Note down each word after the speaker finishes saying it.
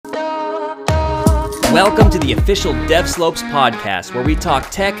Welcome to the official DevSlopes podcast, where we talk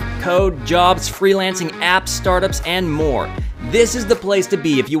tech, code, jobs, freelancing, apps, startups, and more. This is the place to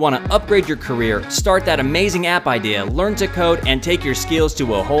be if you want to upgrade your career, start that amazing app idea, learn to code, and take your skills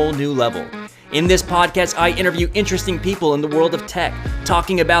to a whole new level. In this podcast, I interview interesting people in the world of tech,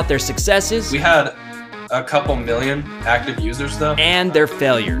 talking about their successes. We had a couple million active users though. And their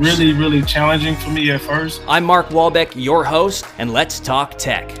failures. Really challenging for me at first. I'm Mark Wahlbeck, your host, and let's talk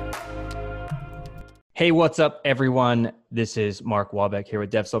tech. Hey, what's up, everyone? This is Mark Wahlbeck here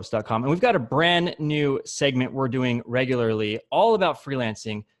with DevSlopes.com, and we've got a brand new segment we're doing regularly, all about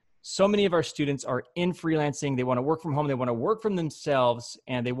freelancing. So many of our students are in freelancing. They want to work from home. They want to work from themselves,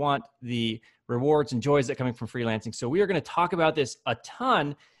 and they want the rewards and joys that coming from freelancing. So we are going to talk about this a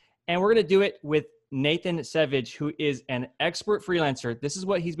ton, and we're going to do it with Nathan Savage, who is an expert freelancer. This is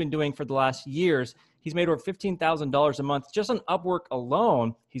what he's been doing for the last years. He's made over $15,000 a month just on Upwork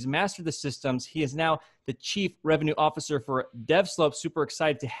alone. He's mastered the systems. He is now the Chief Revenue Officer for DevSlopes. Super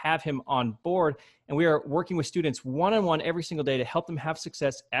excited to have him on board. And we are working with students one-on-one every single day to help them have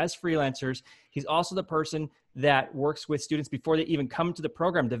success as freelancers. He's also the person that works with students before they even come to the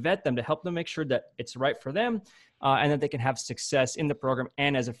program to vet them, to help them make sure that it's right for them and that they can have success in the program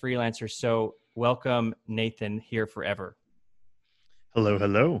and as a freelancer. So welcome, Nathan, here forever.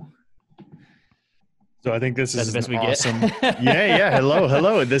 Hello. So I think this is the best we awesome. Get. Yeah.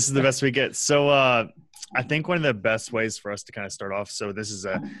 Hello. This is the best we get. So I think one of the best ways for us to kind of start off. So this is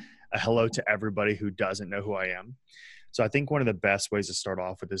a hello to everybody who doesn't know who I am. So I think one of the best ways to start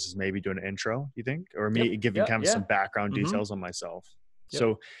off with this is maybe doing an intro, you think? Or me giving kind of some background details on myself. Yep.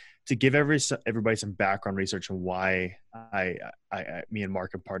 So to give everybody some background research on why me and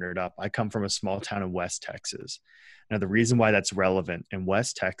Mark have partnered up, I come from a small town in West Texas. Now, the reason why that's relevant in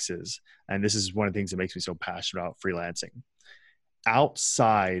West Texas, and this is one of the things that makes me so passionate about freelancing,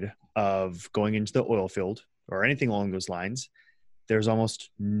 outside of going into the oil field or anything along those lines, there's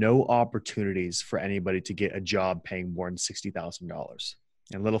almost no opportunities for anybody to get a job paying more than $60,000.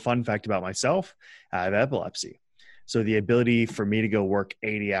 And a little fun fact about myself, I have epilepsy. So the ability for me to go work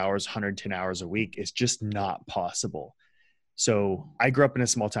 80 hours, 110 hours a week is just not possible. So I grew up in a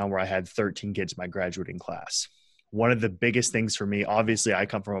small town where I had 13 kids in my graduating class. One of the biggest things for me, obviously I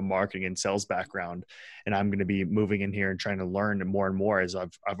come from a marketing and sales background, and I'm going to be moving in here and trying to learn more and more as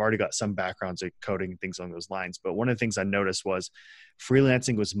I've already got some backgrounds at coding and things along those lines. But one of the things I noticed was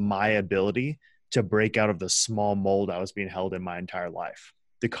freelancing was my ability to break out of the small mold I was being held in my entire life.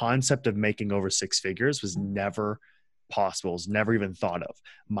 The concept of making over six figures was never possible, was never even thought of.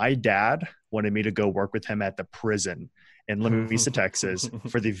 My dad wanted me to go work with him at the prison in Lima Vista, Texas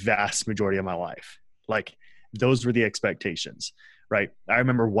for the vast majority of my life. Like, those were the expectations, right? I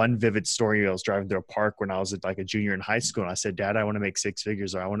remember one vivid story. I was driving through a park when I was like a junior in high school, and I said, Dad, I want to make six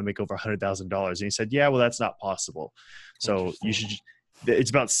figures, or I want to make over $100,000. And he said, yeah, well, that's not possible. So you should, it's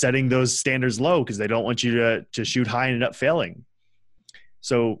about setting those standards low because they don't want you to shoot high and end up failing.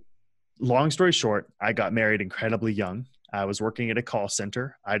 So long story short, I got married incredibly young. I was working at a call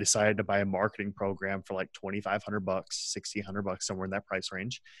center. I decided to buy a marketing program for like $2,500, $1,600, somewhere in that price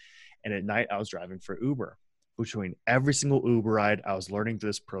range. And at night I was driving for Uber. Between every single Uber ride, I was learning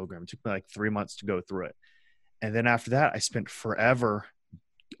this program. It took me like 3 months to go through it. And then after that, I spent forever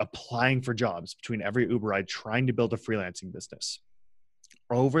applying for jobs between every Uber ride, trying to build a freelancing business.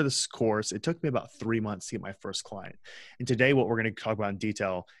 Over this course, it took me about 3 months to get my first client. And today, what we're going to talk about in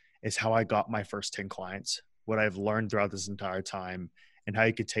detail is how I got my first 10 clients, what I've learned throughout this entire time, and how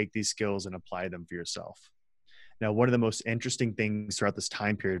you could take these skills and apply them for yourself. Now, one of the most interesting things throughout this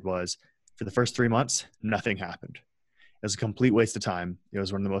time period was, for the first 3 months, nothing happened. It was a complete waste of time. It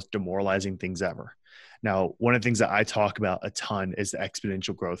was one of the most demoralizing things ever. Now, one of the things that I talk about a ton is the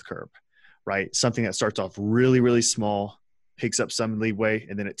exponential growth curve, right? Something that starts off really, really small, picks up some leeway,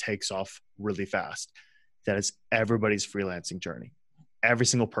 and then it takes off really fast. That is everybody's freelancing journey. Every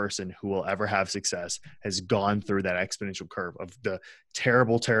single person who will ever have success has gone through that exponential curve of the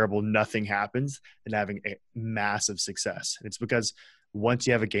terrible, nothing happens, and having a massive success. And it's because once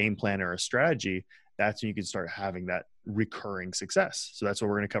you have a game plan or a strategy, that's when you can start having that recurring success. So that's what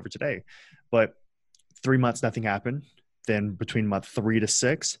we're going to cover today. But 3 months, nothing happened. Then between month 3 to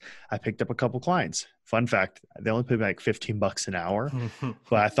 6, I picked up a couple clients. Fun fact, they only paid me like $15 an hour,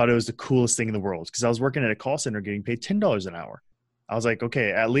 but I thought it was the coolest thing in the world because I was working at a call center getting paid $10 an hour. I was like,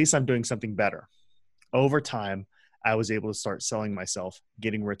 okay, at least I'm doing something better. Over time, I was able to start selling myself,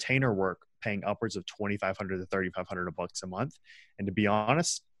 getting retainer work, paying upwards of $2,500 to $3,500 a month. And to be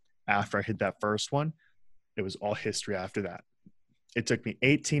honest, after I hit that first one, it was all history after that. It took me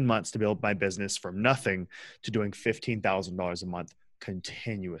 18 months to build my business from nothing to doing $15,000 a month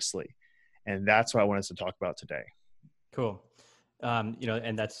continuously. And that's what I want us to talk about today. Cool.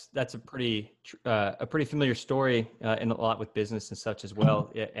 And that's a pretty familiar story in a lot with business and such as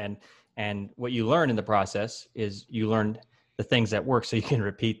well. And what you learn in the process is you learn the things that work so you can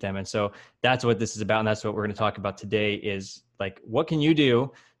repeat them. And so that's what this is about. And that's what we're going to talk about today is like, what can you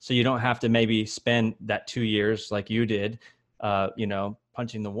do so you don't have to maybe spend that 2 years like you did,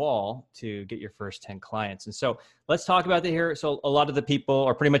 punching the wall to get your first 10 clients. And so let's talk about that here. So a lot of the people,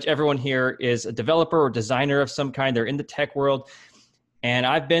 or pretty much everyone here, is a developer or designer of some kind. They're in the tech world. And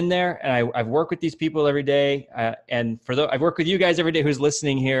I've been there, and I've worked with these people every day. And I've worked with you guys every day who's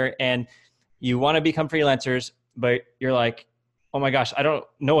listening here, and you want to become freelancers, but you're like, oh my gosh, I don't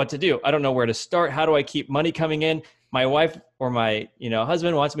know what to do. I don't know where to start. How do I keep money coming in? My wife or my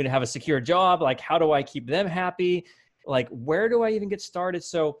husband wants me to have a secure job. Like, how do I keep them happy? Like, where do I even get started?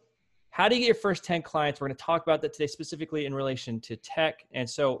 So how do you get your first 10 clients? We're going to talk about that today, specifically in relation to tech. And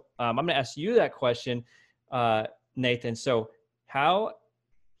so I'm going to ask you that question, Nathan. So how,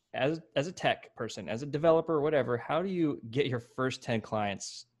 as a tech person, as a developer, or whatever, how do you get your first 10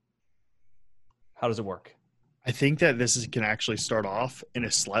 clients? How does it work? I think that can actually start off in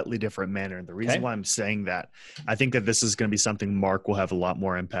a slightly different manner. And the reason why I'm saying that, I think that this is going to be something Mark will have a lot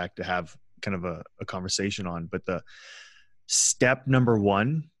more impact to have kind of a conversation on. But the step number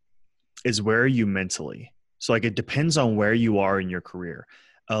one is, where are you mentally? So like, it depends on where you are in your career.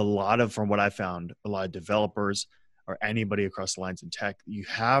 From what I found, a lot of developers or anybody across the lines in tech, you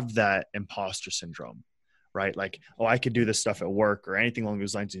have that imposter syndrome, right? Like, oh, I could do this stuff at work or anything along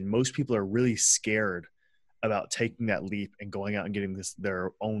those lines. And most people are really scared about taking that leap and going out and getting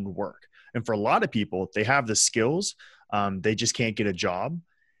their own work. And for a lot of people, they have the skills, they just can't get a job.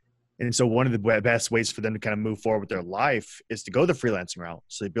 And so one of the best ways for them to kind of move forward with their life is to go the freelancing route.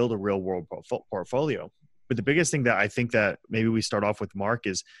 So they build a real world portfolio. But the biggest thing that I think that maybe we start off with, Mark,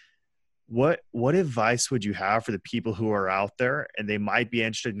 is what advice would you have for the people who are out there and they might be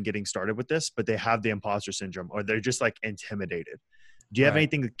interested in getting started with this, but they have the imposter syndrome, or they're just like intimidated? Do you have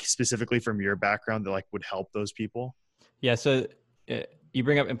anything specifically from your background that like would help those people? Yeah. So you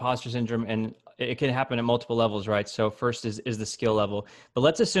bring up imposter syndrome, and it can happen at multiple levels, right? So first is the skill level, but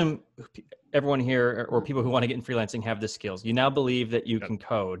let's assume everyone here or people who want to get in freelancing have the skills. You now believe that you can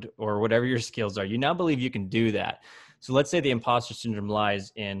code, or whatever your skills are. You now believe you can do that. So let's say the imposter syndrome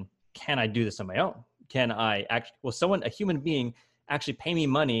lies in, can I do this on my own? Can I a human being actually pay me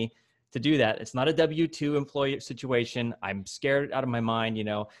money to do that? It's not a W-2 employee situation. I'm scared out of my mind,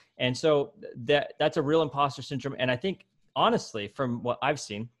 And so that's a real imposter syndrome. And I think, honestly, from what I've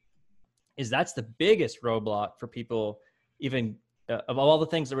seen, is that's the biggest roadblock for people, even of all the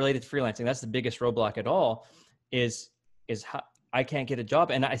things that related to freelancing. That's the biggest roadblock at all is how I can't get a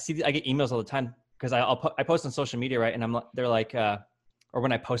job. And I get emails all the time because I post on social media, right? And they're like, or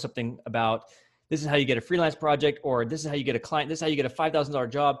when I post something about, this is how you get a freelance project, or this is how you get a client, this is how you get a $5,000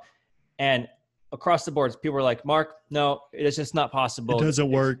 job. And across the boards, people are like, Mark, no, it's just not possible. It doesn't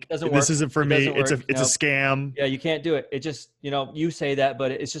work. This isn't for me. It's a scam. Yeah, you can't do it. It just, you say that,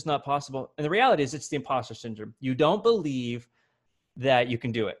 but it's just not possible. And the reality is, it's the imposter syndrome. You don't believe that you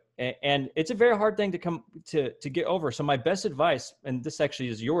can do it. And it's a very hard thing to get over. So my best advice, and this actually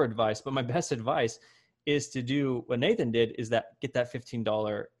is your advice, but my best advice is to do what Nathan did, is get that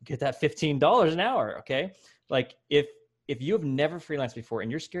 $15 an hour. Okay. Like if you have never freelanced before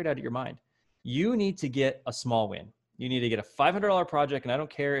and you're scared out of your mind, you need to get a small win. You need to get a $500 project. And I don't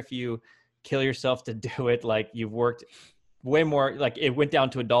care if you kill yourself to do it. Like, you've worked way more, like it went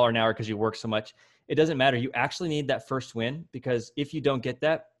down to $1 an hour because you work so much. It doesn't matter. You actually need that first win, because if you don't get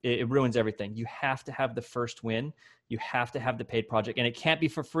that, it ruins everything. You have to have the first win. You have to have the paid project, and it can't be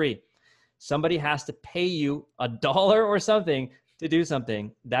for free. Somebody has to pay you $1 or something to do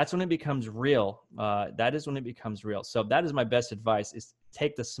something. That's when it becomes real. That is when it becomes real. So that is my best advice, is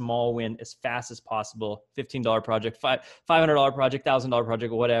take the small win as fast as possible. $15 project, $500 project, $1,000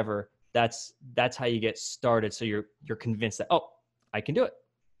 project, whatever. That's how you get started. So you're convinced that, oh, I can do it.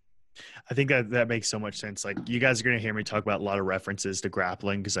 I think that makes so much sense. Like, you guys are going to hear me talk about a lot of references to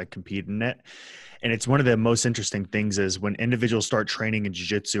grappling because I compete in it. And it's one of the most interesting things is when individuals start training in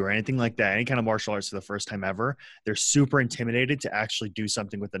jiu-jitsu or anything like that, any kind of martial arts for the first time ever, they're super intimidated to actually do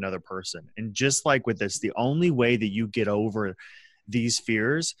something with another person. And just like with this, the only way that you get over these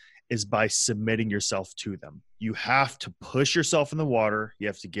fears is by submitting yourself to them. You have to push yourself in the water. You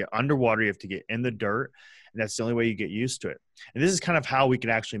have to get underwater. You have to get in the dirt. And that's the only way you get used to it. And this is kind of how we can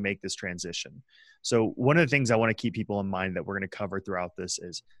actually make this transition. So one of the things I want to keep people in mind that we're going to cover throughout this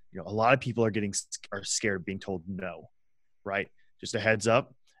is, a lot of people are scared of being told no, right? Just a heads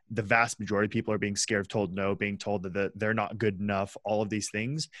up. the vast majority of people are being scared of told no, being told that they're not good enough, all of these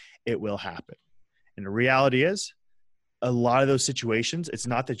things, it will happen. And the reality is, a lot of those situations, it's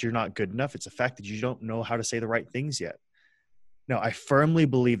not that you're not good enough. It's the fact that you don't know how to say the right things yet. Now, I firmly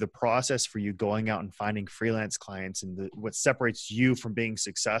believe the process for you going out and finding freelance clients and what separates you from being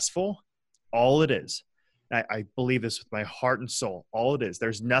successful, all it is, I believe this with my heart and soul, all it is,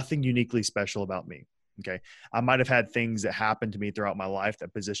 there's nothing uniquely special about me. Okay. I might have had things that happened to me throughout my life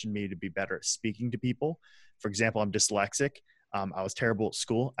that positioned me to be better at speaking to people. For example, I'm dyslexic. I was terrible at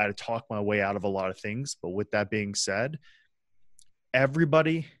school. I had to talk my way out of a lot of things. But with that being said,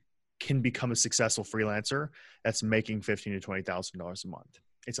 everybody can become a successful freelancer that's making $15,000 to $20,000 a month.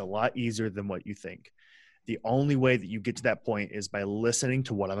 It's a lot easier than what you think. The only way that you get to that point is by listening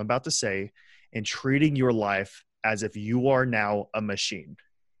to what I'm about to say and treating your life as if you are now a machine.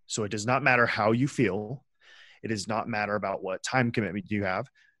 So it does not matter how you feel. It does not matter about what time commitment you have.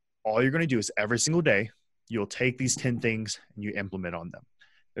 All you're going to do is every single day, you'll take these 10 things and you implement on them.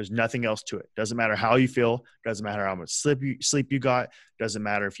 There's nothing else to it. Doesn't matter how you feel. Doesn't matter how much sleep you got. Doesn't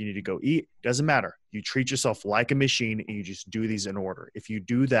matter if you need to go eat. Doesn't matter. You treat yourself like a machine and you just do these in order. If you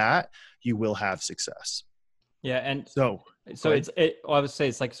do that, you will have success. Yeah. And so I would say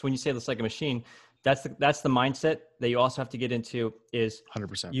it's like, so when you say it's like a machine, that's the mindset that you also have to get into is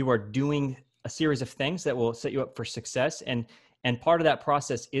 100%. You are doing a series of things that will set you up for success. And part of that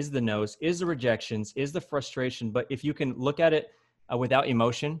process is the no's, is the rejections, is the frustration. But if you can look at it without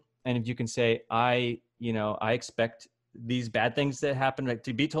emotion, and if you can say, I expect these bad things that happen, like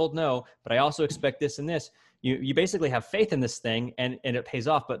to be told no, but I also expect this and this, you basically have faith in this thing and it pays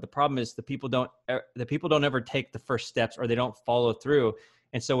off. But the problem is the people don't ever take the first steps, or they don't follow through.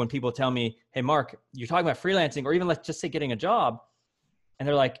 And so when people tell me, hey, Mark, you're talking about freelancing, or even let's just say getting a job, and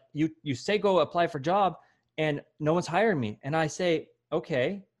they're like, you say go apply for a job and no one's hiring me. And I say,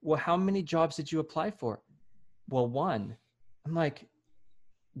 okay, well, how many jobs did you apply for? Well, one. I'm like,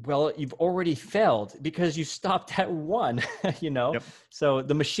 well, you've already failed because you stopped at one, Yep. So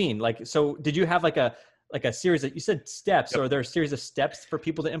the machine, like, so did you have like a series that you said steps, Yep. or are there a series of steps for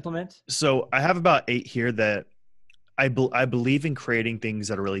people to implement? So I have about 8 here that I believe in creating things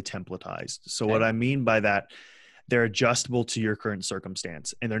that are really templatized. So Okay. What I mean by that, they're adjustable to your current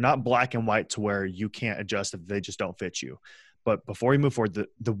circumstance, and they're not black and white to where you can't adjust if they just don't fit you. But before we move forward,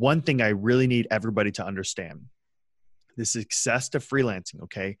 the one thing I really need everybody to understand, the success to freelancing,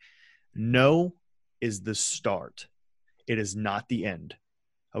 okay? No is the start. It is not the end.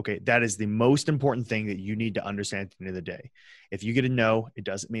 Okay, that is the most important thing that you need to understand at the end of the day. If you get a no, it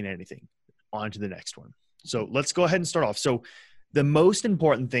doesn't mean anything. On to the next one. So let's go ahead and start off. So the most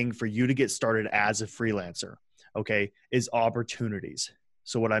important thing for you to get started as a freelancer, okay, is opportunities.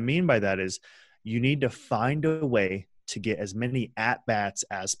 So what I mean by that is you need to find a way to get as many at-bats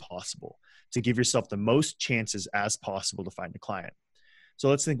as possible, to give yourself the most chances as possible to find a client. So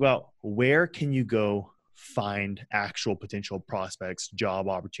let's think about, where can you go find actual potential prospects, job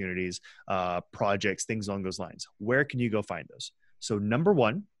opportunities, projects, things along those lines. Where can you go find those? So number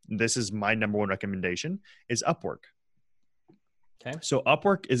one, this is my number one recommendation, is Upwork. Okay. So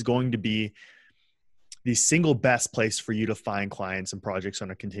Upwork is going to be the single best place for you to find clients and projects on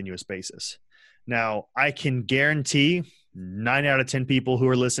a continuous basis. Now, I can guarantee 9 out of 10 people who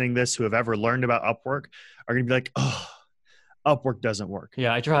are listening to this who have ever learned about Upwork are going to be like, oh, Upwork doesn't work.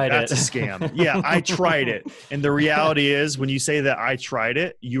 Yeah, I tried That's it. That's a scam. Yeah, I tried it. And the reality is, when you say that I tried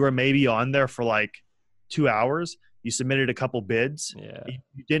it, you were maybe on there for like 2 hours. You submitted a couple bids. Yeah.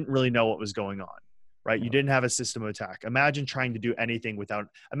 You didn't really know what was going on, right? Yeah. You didn't have a system of attack. Imagine trying to do anything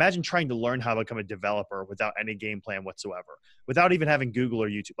imagine trying to learn how to become a developer without any game plan whatsoever, without even having Google or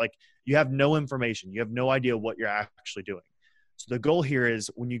YouTube. Like, you have no information. You have no idea what you're actually doing. So the goal here is,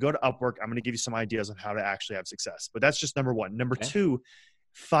 when you go to Upwork, I'm going to give you some ideas on how to actually have success. But that's just number one. Number two,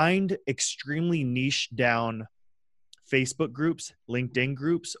 find extremely niche down Facebook groups, LinkedIn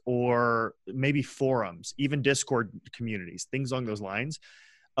groups, or maybe forums, even Discord communities, things along those lines.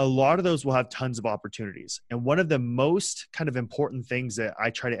 A lot of those will have tons of opportunities. And one of the most kind of important things that I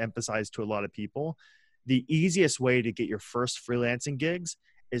try to emphasize to a lot of people, the easiest way to get your first freelancing gigs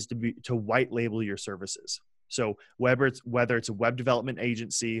is to white label your services. So whether it's a web development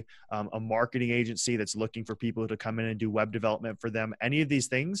agency, a marketing agency that's looking for people to come in and do web development for them, any of these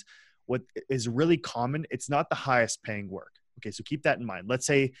things, what is really common, it's not the highest paying work. Okay, so keep that in mind. Let's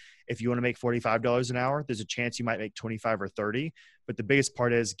say if you want to make $45 an hour, there's a chance you might make 25 or 30, but the biggest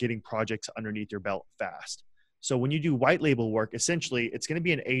part is getting projects underneath your belt fast. So when you do white label work, essentially it's going to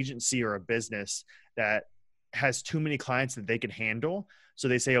be an agency or a business that has too many clients that they can handle. So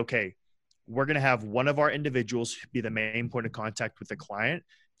they say, okay, we're going to have one of our individuals be the main point of contact with the client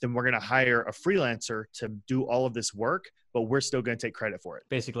then we're going to hire a freelancer to do all of this work, but we're still going to take credit for it.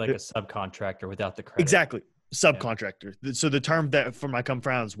 Basically like a subcontractor without the credit. Exactly. Subcontractor. Yeah. So the term that from I come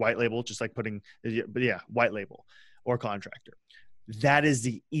from is white label, just like white label or contractor. That is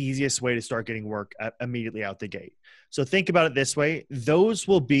the easiest way to start getting work immediately out the gate. So think about it this way. Those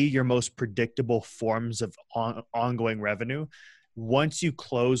will be your most predictable forms of ongoing revenue. Once you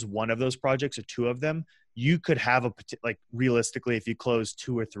close one of those projects or two of them, you could have realistically, if you close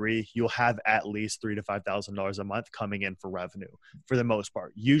 2 or 3, you'll have at least $3,000 to $5,000 a month coming in for revenue for the most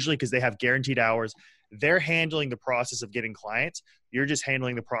part. Usually because they have guaranteed hours, they're handling the process of getting clients. You're just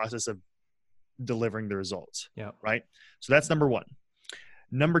handling the process of delivering the results. Yeah. Right. So that's number 1.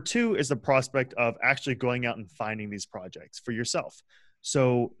 Number 2 is the prospect of actually going out and finding these projects for yourself.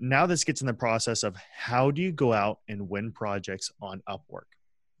 So now this gets in the process of how do you go out and win projects on Upwork?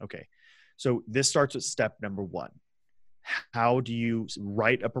 Okay. So this starts with step number 1. How do you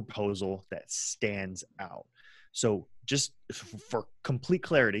write a proposal that stands out? So just for complete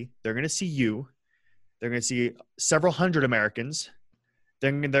clarity, they're going to see you. They're going to see several hundred Americans.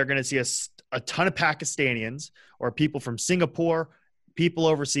 Then they're going to see a ton of Pakistanians or people from Singapore, people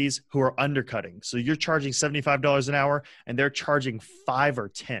overseas who are undercutting. So you're charging $75 an hour and they're charging 5 or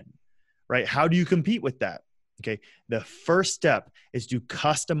 10, right? How do you compete with that? Okay. The first step is to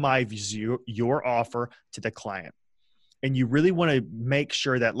customize your offer to the client. And you really want to make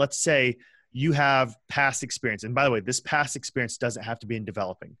sure that, let's say you have past experience. And by the way, this past experience doesn't have to be in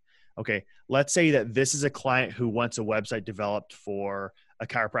developing. Okay. Let's say that this is a client who wants a website developed for a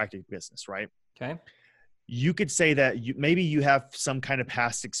chiropractic business, right? Okay. You could say that maybe you have some kind of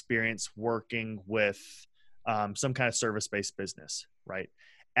past experience working with some kind of service-based business, right?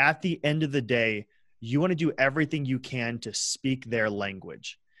 At the end of the day, you want to do everything you can to speak their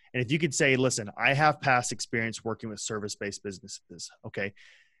language. And if you could say, listen, I have past experience working with service-based businesses, okay?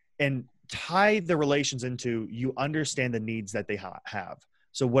 And tie the relations into you understand the needs that they have.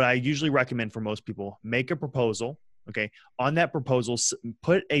 So what I usually recommend for most people, make a proposal, okay? On that proposal,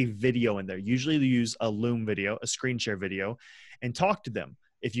 put a video in there. Usually they use a Loom video, a screen share video, and talk to them.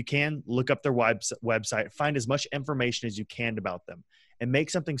 If you can, look up their website, find as much information as you can about them, and make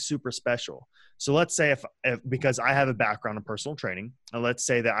something super special. So let's say if because I have a background in personal training, and let's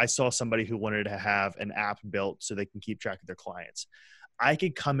say that I saw somebody who wanted to have an app built so they can keep track of their clients. I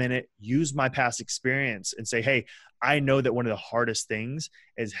could come in it, use my past experience and say, hey, I know that one of the hardest things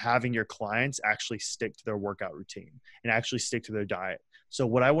is having your clients actually stick to their workout routine and actually stick to their diet. So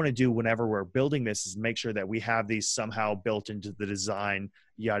what I want to do whenever we're building this is make sure that we have these somehow built into the design,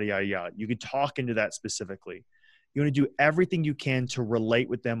 yada, yada, yada. You could talk into that specifically. You want to do everything you can to relate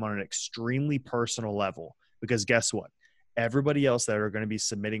with them on an extremely personal level, because guess what? Everybody else that are going to be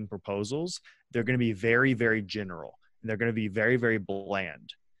submitting proposals, they're going to be very, very general. And they're going to be very, very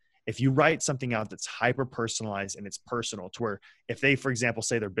bland. If you write something out that's hyper personalized and it's personal to where if they, for example,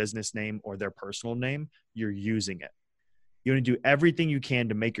 say their business name or their personal name, you're using it. You want to do everything you can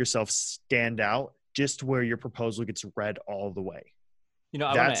to make yourself stand out just to where your proposal gets read all the way. You know,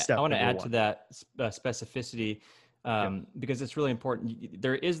 I want to add to that specificity because it's really important.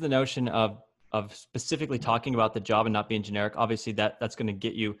 There is the notion of specifically talking about the job and not being generic. Obviously that's going to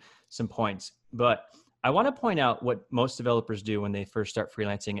get you some points, but I want to point out what most developers do when they first start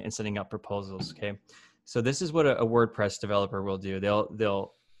freelancing and setting up proposals. Okay. So this is what a WordPress developer will do.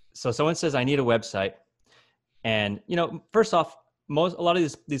 So someone says, I need a website. And, you know, first off, a lot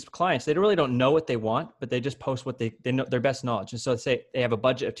of these clients, they really don't know what they want, but they just post what they know, their best knowledge. And so say they have a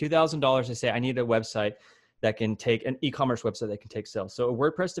budget of $2,000. They say, I need a website that can take an e-commerce website that can take sales. So a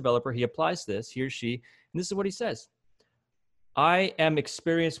WordPress developer, he applies this, he or she, and this is what he says. I am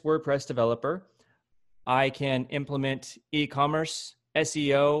experienced WordPress developer. I can implement e-commerce,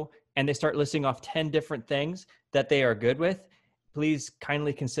 SEO, and they start listing off 10 different things that they are good with. Please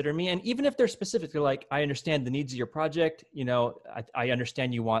kindly consider me. And even if they're specific, they're like, I understand the needs of your project. You know, I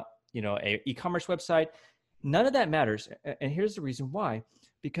understand you want, you know, a e-commerce website. None of that matters. And here's the reason why,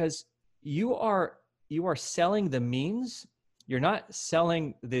 because you are selling the means. You're not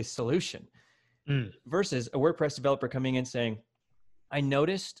selling the solution versus a WordPress developer coming in saying, I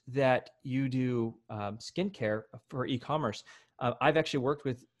noticed that you do skincare for e-commerce. I've actually worked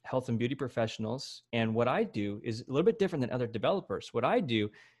with health and beauty professionals, and what I do is a little bit different than other developers. What I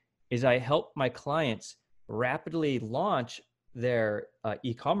do is I help my clients rapidly launch their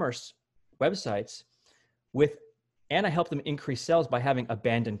e-commerce websites and I help them increase sales by having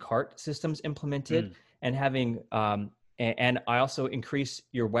abandoned cart systems implemented and having, and I also increase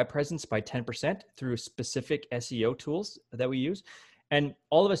your web presence by 10% through specific SEO tools that we use. And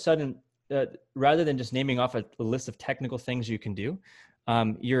all of a sudden, rather than just naming off a list of technical things you can do,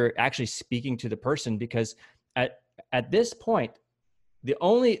 you're actually speaking to the person, because at this point, the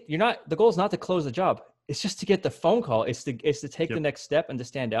goal is not to close the job. It's just to get the phone call. It's to take the next step and to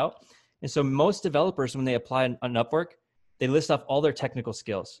stand out. And so most developers, when they apply on Upwork, they list off all their technical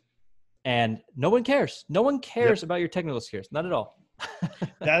skills, and no one cares. No one cares about your technical skills. Not at all.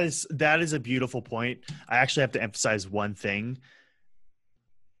 That is a beautiful point. I actually have to emphasize one thing.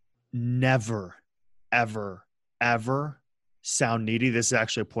 Never, ever, ever sound needy. This is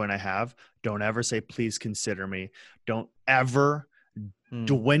actually a point I have. Don't ever say, please consider me. Don't ever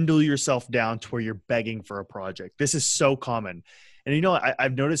dwindle yourself down to where you're begging for a project. This is so common. And you know,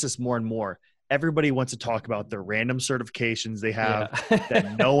 I've noticed this more and more. Everybody wants to talk about their random certifications they have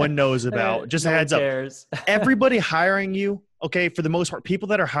that no one knows about. Just a heads up. Everybody hiring you, okay, for the most part, people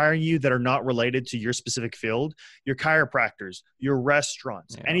that are hiring you that are not related to your specific field, your chiropractors, your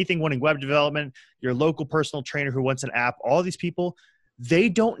restaurants, anything wanting web development, your local personal trainer who wants an app, all these people, they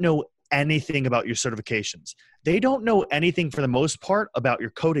don't know anything about your certifications. They don't know anything for the most part about your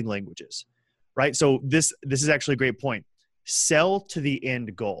coding languages, right? So this is actually a great point. Sell to the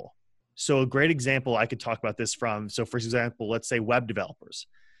end goal. So a great example I could talk about this from, so for example, let's say web developers.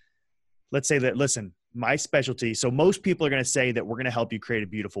 Let's say that, listen, my specialty, so most people are going to say that we're going to help you create a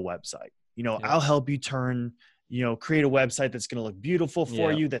beautiful website. You know, I'll help you create a website that's going to look beautiful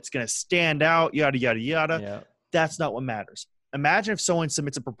for you, that's going to stand out, yada, yada, yada. Yeah. That's not what matters. Imagine if someone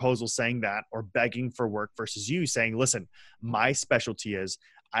submits a proposal saying that, or begging for work, versus you saying, listen, my specialty is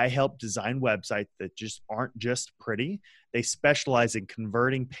I help design websites that just aren't just pretty. They specialize in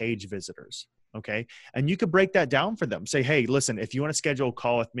converting page visitors. Okay. And you could break that down for them. Say, hey, listen, if you want to schedule a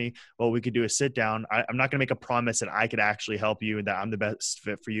call with me, what we could do is sit down. I'm not going to make a promise that I could actually help you and that I'm the best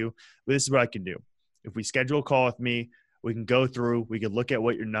fit for you, but this is what I can do. If we schedule a call with me, we can go through, we could look at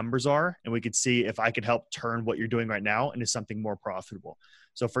what your numbers are, and we could see if I could help turn what you're doing right now into something more profitable.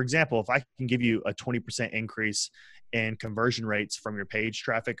 So for example, if I can give you a 20% increase in conversion rates from your page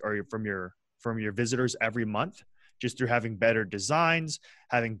traffic or from your visitors every month, just through having better designs,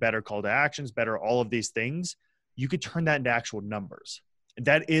 having better call to actions, better all of these things, you could turn that into actual numbers.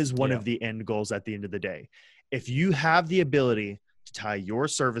 That is one of the end goals at the end of the day. If you have the ability to tie your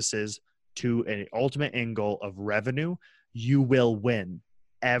services to an ultimate end goal of revenue, you will win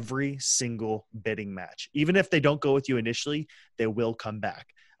every single bidding match. Even if they don't go with you initially, they will come back.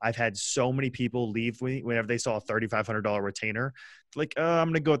 I've had so many people leave me whenever they saw a $3,500 retainer. Like, I'm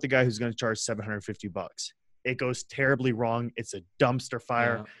going to go with the guy who's going to charge $750. It goes terribly wrong. It's a dumpster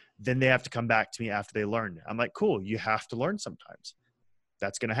fire. Yeah. Then they have to come back to me after they learn. I'm like, cool, you have to learn sometimes.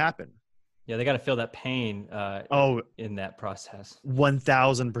 That's going to happen. Yeah, they got to feel that pain in that process.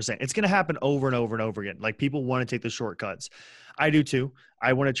 1,000%. It's going to happen over and over and over again. Like, people want to take the shortcuts. I do too.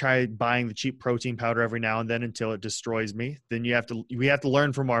 I want to try buying the cheap protein powder every now and then until it destroys me. Then we have to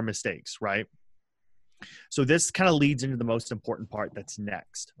learn from our mistakes, right? So this kind of leads into the most important part that's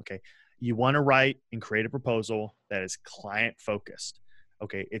next. Okay. You want to write and create a proposal that is client focused.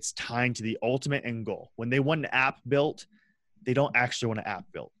 Okay. It's tying to the ultimate end goal. When they want an app built, they don't actually want an app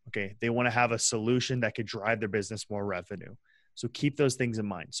built. Okay. They want to have a solution that could drive their business more revenue. So keep those things in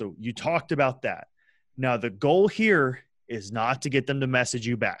mind. So you talked about that. Now the goal here is not to get them to message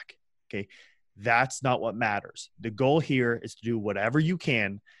you back. Okay. That's not what matters. The goal here is to do whatever you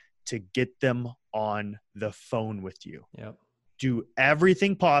can to get them on the phone with you. Yep. Do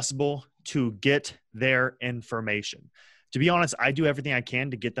everything possible to get their information. To be honest, I do everything I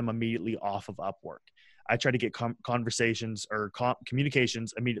can to get them immediately off of Upwork. I try to get conversations or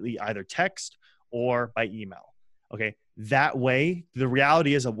communications immediately, either text or by email. Okay. That way, the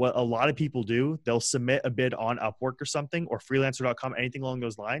reality is what a lot of people do, they'll submit a bid on Upwork or something, or freelancer.com, anything along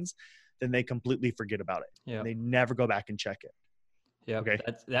those lines. Then they completely forget about it. Yeah. They never go back and check it. Yeah. Okay.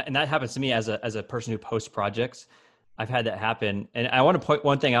 And that happens to me as a person who posts projects. I've had that happen. And I want to point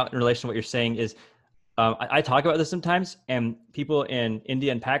one thing out in relation to what you're saying is, I talk about this sometimes, and people in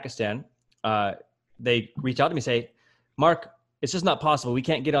India and Pakistan, they reach out to me and say, Mark, it's just not possible. We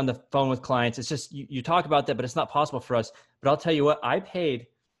can't get on the phone with clients. It's just, you talk about that, but it's not possible for us. But I'll tell you what, I paid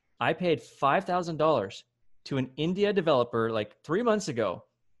 $5,000 to an India developer like 3 months ago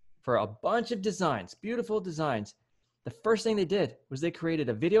for a bunch of designs, beautiful designs. The first thing they did was they created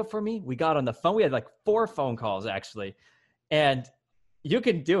a video for me. We got on the phone. We had like 4 phone calls actually. And you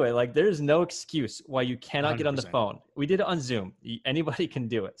can do it. Like, there's no excuse why you cannot 100%. Get on the phone. We did it on Zoom. Anybody can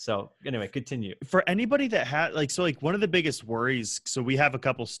do it. So anyway, continue. For anybody that had like one of the biggest worries. So we have a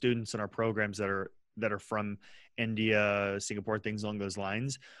couple students in our programs that are that are from India, Singapore, things along those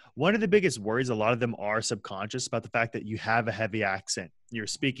lines. One of the biggest worries, a lot of them are subconscious about the fact that you have a heavy accent. You're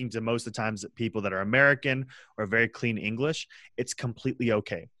speaking to most of the times people that are American or very clean English. It's completely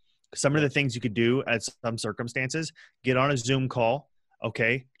okay. Some of the things you could do at some circumstances, get on a Zoom call,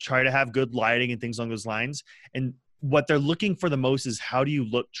 okay? Try to have good lighting and things along those lines. And what they're looking for the most is, how do you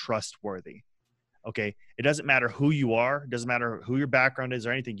look trustworthy? Okay. It doesn't matter who you are. It doesn't matter who your background is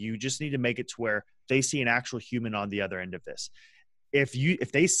or anything. You just need to make it to where they see an actual human on the other end of this.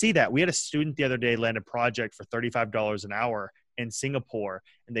 If they see that, we had a student the other day land a project for $35 an hour in Singapore,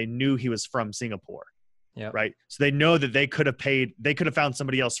 and they knew he was from Singapore. Yeah. Right. So they know that they could have found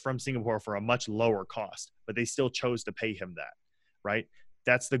somebody else from Singapore for a much lower cost, but they still chose to pay him that. Right.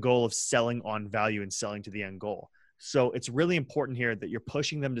 That's the goal of selling on value and selling to the end goal. So it's really important here that you're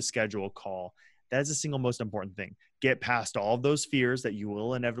pushing them to schedule a call. That is the single most important thing. Get past all of those fears that you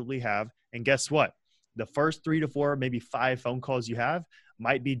will inevitably have. And guess what? The first 3 to 4, maybe 5 phone calls you have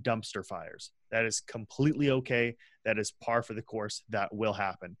might be dumpster fires. That is completely okay. That is par for the course. That will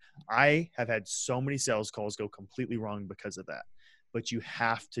happen. I have had so many sales calls go completely wrong because of that, but you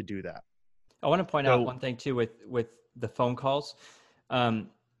have to do that. I want to point out one thing too with the phone calls.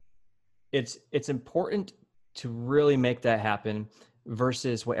 It's important to really make that happen,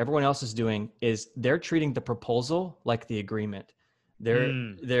 versus what everyone else is doing is they're treating the proposal like the agreement.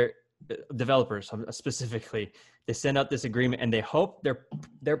 They're developers specifically. They send out this agreement and they hope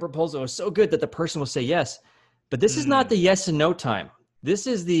their proposal is so good that the person will say yes. But this is not the yes and no time. This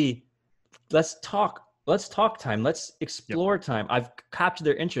is the let's talk time. Let's explore time. I've captured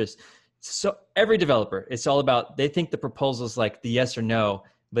their interest. So every developer, it's all about, they think the proposal is like the yes or no,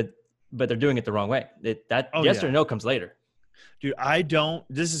 but they're doing it the wrong way. Yes or no comes later. Dude,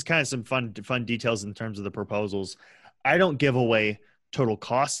 this is kind of some fun details in terms of the proposals. I don't give away total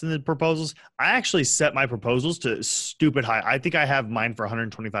costs in the proposals. I actually set my proposals to stupid high. I think I have mine for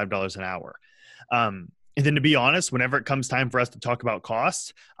 $125 an hour. And then, to be honest, whenever it comes time for us to talk about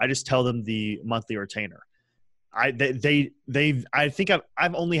costs, I just tell them the monthly retainer. I think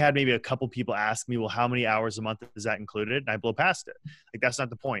I've only had maybe a couple people ask me, well, how many hours a month is that included? And I blow past it. Like, that's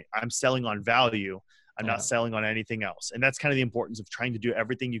not the point. I'm selling on value. I'm not selling on anything else. And that's kind of the importance of trying to do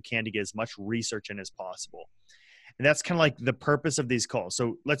everything you can to get as much research in as possible. And that's kind of like the purpose of these calls.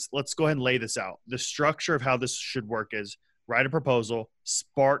 So let's go ahead and lay this out. The structure of how this should work is write a proposal,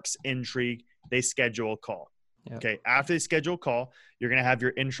 sparks intrigue, they schedule a call. Yep. Okay. After they schedule a call, you're going to have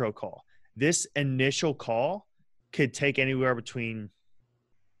your intro call. This initial call could take anywhere between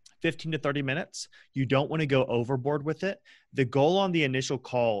 15 to 30 minutes. You don't want to go overboard with it. The goal on the initial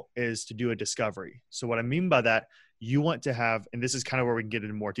call is to do a discovery. So what I mean by that, you want to have, and this is kind of where we can get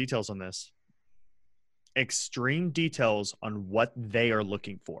into more details on this, extreme details on what they are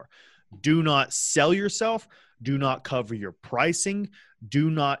looking for. Do not sell yourself. Do not cover your pricing.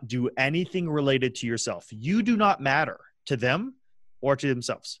 Do not do anything related to yourself. You do not matter to them or to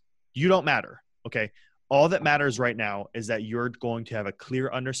themselves. You don't matter. Okay. All that matters right now is that you're going to have a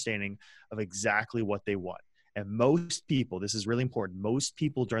clear understanding of exactly what they want. And most people, this is really important, most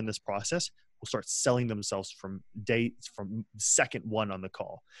people during this process will start selling themselves from second one on the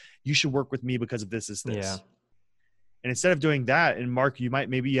call. You should work with me because of this is this. Yeah. And instead of doing that, and Mark,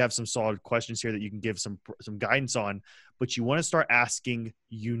 maybe you have some solid questions here that you can give some guidance on, but you want to start asking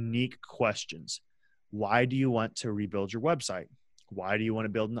unique questions. Why do you want to rebuild your website? Why do you want to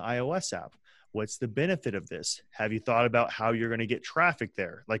build an iOS app? What's the benefit of this? Have you thought about how you're going to get traffic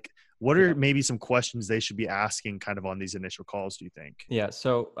there? Like, what are maybe some questions they should be asking kind of on these initial calls, do you think? Yeah.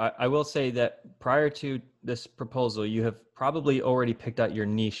 So I will say that prior to this proposal, you have probably already picked out your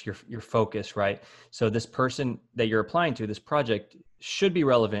niche, your focus, right? So this person that you're applying to, this project, should be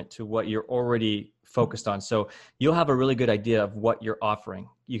relevant to what you're already focused on. So you'll have a really good idea of what you're offering.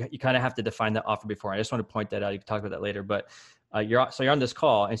 You kind of have to define that offer before. I just want to point that out. You can talk about that later, but you're on this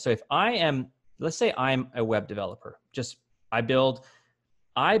call. And so if let's say I'm a web developer, I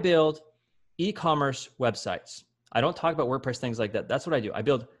build e-commerce websites. I don't talk about WordPress, things like that. That's what I do. I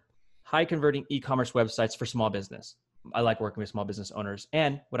build high converting e-commerce websites for small business. I like working with small business owners.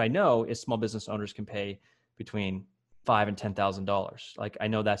 And what I know is small business owners can pay between $5,000 and $10,000. Like, I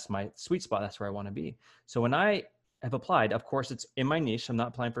know that's my sweet spot. That's where I want to be. So when I have applied, of course, it's in my niche. I'm not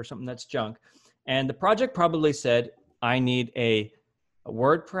applying for something that's junk. And the project probably said, I need a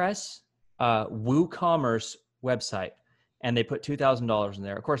WordPress WooCommerce website, and they put $2,000 in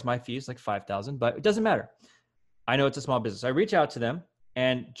there. Of course, my fee is like $5,000, but it doesn't matter. I know it's a small business. I reach out to them,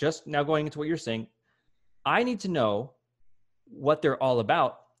 and just now going into what you're saying, I need to know what they're all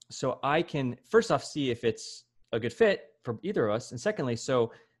about so I can first off see if it's a good fit for either of us, and secondly,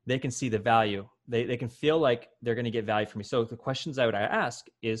 so they can see the value they can feel like they're going to get value from me. So the questions I would ask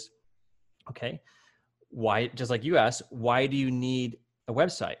is, okay, why, just like you asked, why do you need a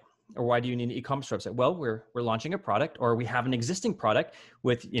website? Or why do you need an e-commerce website? Well, we're launching a product, or we have an existing product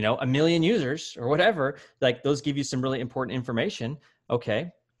with, 1 million users or whatever. Like, those give you some really important information.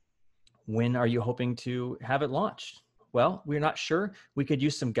 Okay. When are you hoping to have it launched? Well, we're not sure. We could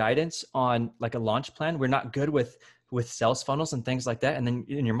use some guidance on like a launch plan. We're not good with sales funnels and things like that. And then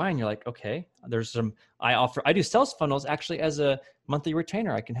in your mind, you're like, okay, I do sales funnels actually as a monthly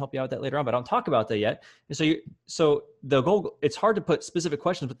retainer. I can help you out with that later on, but I don't talk about that yet. And so the goal, it's hard to put specific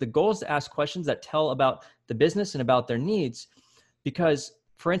questions, but the goal is to ask questions that tell about the business and about their needs. Because,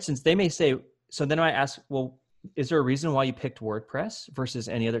 for instance, they may say, so then I ask, well, is there a reason why you picked WordPress versus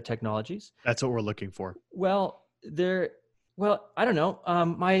any other technologies? That's what we're looking for. Well, I don't know.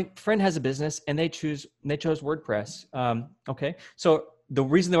 My friend has a business and they chose WordPress. Okay. So the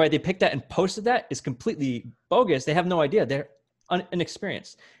reason why they picked that and posted that is completely bogus. They have no idea. They're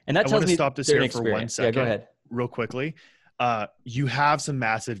inexperienced. And that tells me stop this here for 1 second. Yeah, go ahead. Real quickly. You have some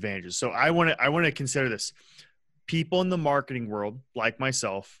massive advantages. So I want to consider this. People in the marketing world, like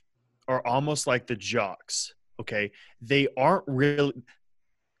myself, are almost like the jocks. Okay. They aren't really,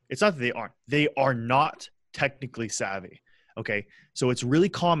 it's not that they aren't, they are not technically savvy. Okay. So it's really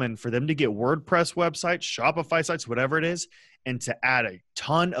common for them to get WordPress websites, Shopify sites, whatever it is, and to add a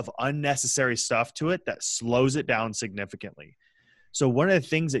ton of unnecessary stuff to it that slows it down significantly. So one of the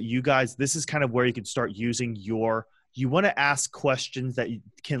things that you guys, this is kind of where you can start using you want to ask questions that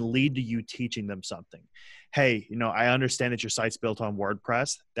can lead to you teaching them something. Hey, I understand that your site's built on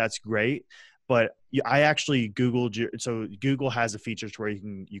WordPress. That's great. But I actually Googled so Google has a feature where you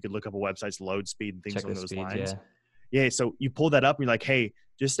can look up a website's load speed and things along those lines. Yeah. So you pull that up and you're like, hey,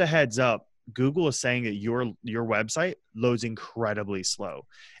 just a heads up, Google is saying that your website loads incredibly slow.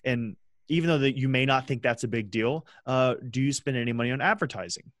 And even though that you may not think that's a big deal, do you spend any money on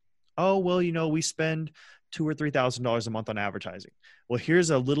advertising? Oh, well, we spend $2,000 or $3,000 a month on advertising. Well, here's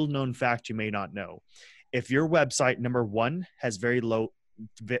a little known fact you may not know. If your website, number one, has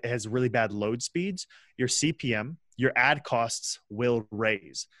really bad load speeds, your CPM, your ad costs will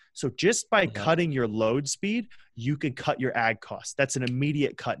raise. So just by cutting your load speed, you could cut your ad costs. That's an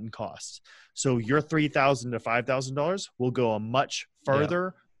immediate cut in costs. So your $3,000 to $5,000 will go a much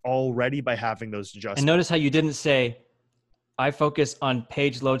further already by having those adjustments. And notice how you didn't say, I focus on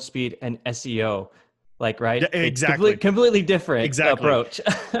page load speed and SEO. Like, right? Exactly. Completely different approach.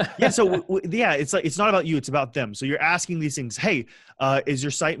 Yeah. So it's like, it's not about you, it's about them. So you're asking these things. Hey, is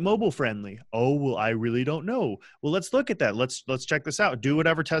your site mobile friendly? Oh, well, I really don't know. Well, let's look at that. Let's check this out. Do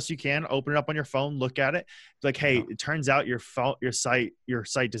whatever tests you can, open it up on your phone, look at it. Like, hey, it turns out your site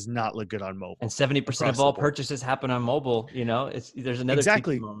does not look good on mobile. And 70% of all purchases happen on mobile. There's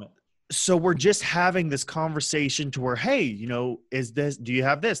another moment. So we're just having this conversation to where, hey, do you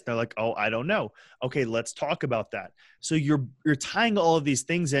have this? They're like, oh, I don't know. Okay, let's talk about that. So you're tying all of these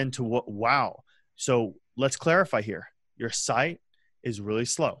things into wow. So let's clarify here. Your site is really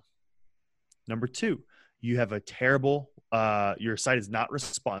slow. Number two, you have a terrible, your site is not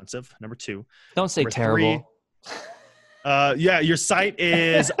responsive. Number two. Don't say terrible. Your site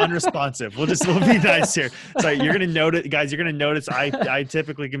is unresponsive. We'll be nice here. So you're going to notice, guys, I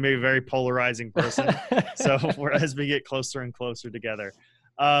typically can be a very polarizing person. So as we get closer and closer together,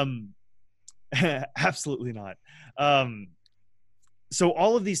 absolutely not. So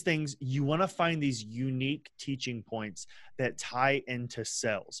all of these things, you want to find these unique teaching points that tie into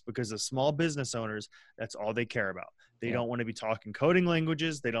sales, because the small business owners, that's all they care about. They don't want to be talking coding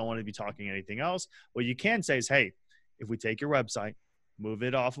languages. They don't want to be talking anything else. What you can say is, hey, if we take your website, move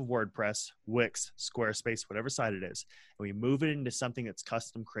it off of WordPress, Wix, Squarespace, whatever site it is, and we move it into something that's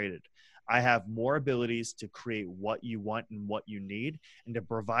custom created, I have more abilities to create what you want and what you need, and to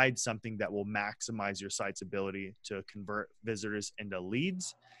provide something that will maximize your site's ability to convert visitors into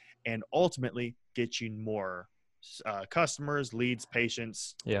leads and ultimately get you more customers, leads,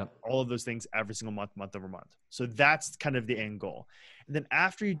 patients, all of those things every single month over month. So that's kind of the end goal. And then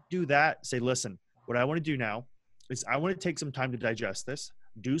after you do that, say, listen, what I want to do now is I want to take some time to digest this,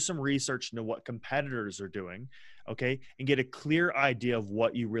 do some research into what competitors are doing, okay, and get a clear idea of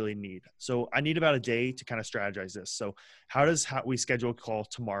what you really need. So I need about a day to kind of strategize this. So how we schedule a call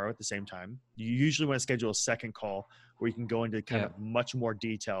tomorrow at the same time? You usually want to schedule a second call where you can go into kind of much more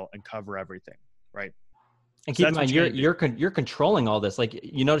detail and cover everything, right? And keep in mind, you're controlling all this. Like,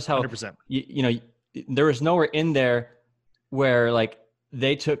 you notice how 100%. There was nowhere in there where like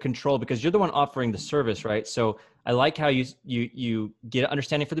they took control because you're the one offering the service, right? So I like how you get an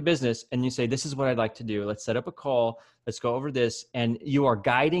understanding for the business and you say, this is what I'd like to do. Let's set up a call. Let's go over this. And you are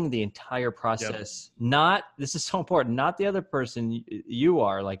guiding the entire process. Yep. Not, this is so important, not the other person. You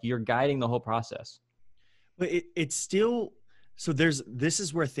are like, you're guiding the whole process. But it's still, so this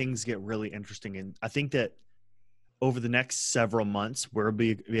is where things get really interesting. And I think that over the next several months, we'll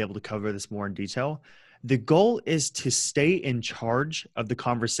be able to cover this more in detail. The goal is to stay in charge of the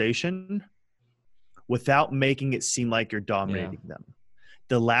conversation without making it seem like you're dominating them.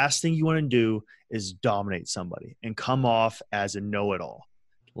 The last thing you want to do is dominate somebody and come off as a know-it-all.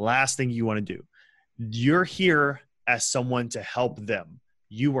 Last thing you want to do. You're here as someone to help them.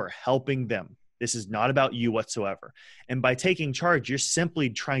 You are helping them. This is not about you whatsoever. And by taking charge, you're simply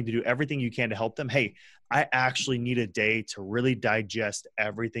trying to do everything you can to help them. Hey, I actually need a day to really digest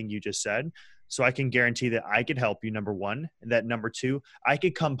everything you just said. So I can guarantee that I could help you, number one. And that number two, I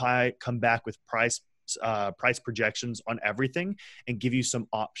could come back with price projections on everything and give you some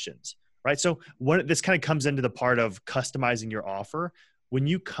options, right? So this kind of comes into the part of customizing your offer. When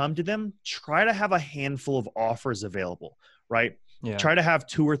you come to them, try to have a handful of offers available, right? Yeah. Try to have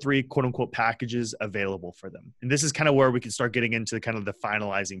 2 or 3 quote unquote packages available for them. And this is kind of where we can start getting into kind of the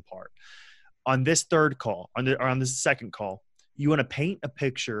finalizing part. On this third call, on this second call, you want to paint a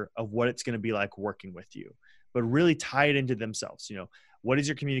picture of what it's going to be like working with you, but really tie it into themselves. You know, what is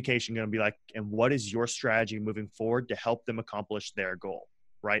your communication going to be like? And what is your strategy moving forward to help them accomplish their goal,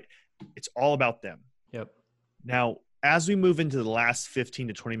 right? It's all about them. Yep. Now, as we move into the last 15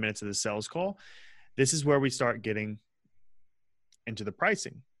 to 20 minutes of the sales call, this is where we start getting into the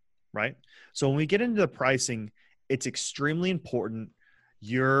pricing, right? So when we get into the pricing, it's extremely important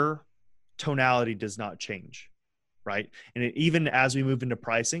your tonality does not change, right? And even as we move into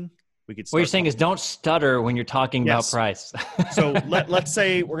pricing, we could start. What you're saying is don't stutter when you're talking about price. So let's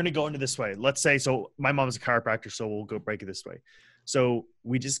say we're going to go into this way. Let's say, so my mom's a chiropractor, so we'll go break it this way. So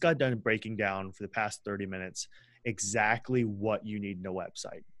we just got done breaking down for the past 30 minutes exactly what you need in a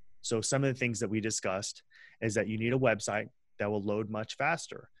website. So some of the things that we discussed is that you need a website that will load much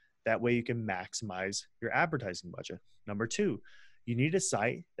faster. That way you can maximize your advertising budget. Number 2, you need a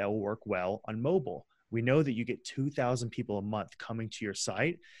site that will work well on mobile. We know that you get 2,000 people a month coming to your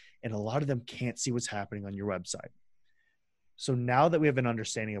site, and a lot of them can't see what's happening on your website. So now that we have an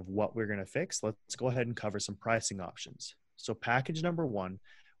understanding of what we're going to fix, let's go ahead and cover some pricing options. So package number 1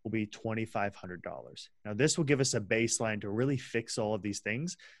 will be $2,500. Now this will give us a baseline to really fix all of these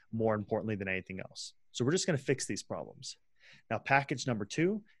things, more importantly than anything else. So we're just going to fix these problems. Now package number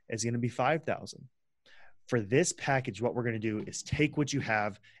 2 is going to be $5,000. For this package, what we're going to do is take what you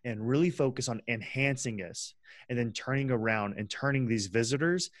have and really focus on enhancing this and then turning around and turning these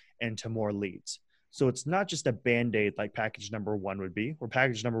visitors into more leads. So it's not just a Band-Aid like package number 1 would be, where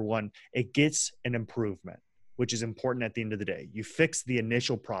package number 1, it gets an improvement, which is important at the end of the day. You fix the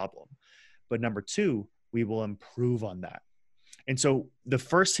initial problem, but number 2, we will improve on that. And so the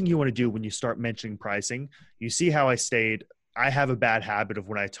first thing you want to do when you start mentioning pricing, you see how I have a bad habit of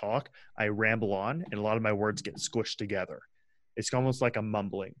when I talk, I ramble on and a lot of my words get squished together. It's almost like I'm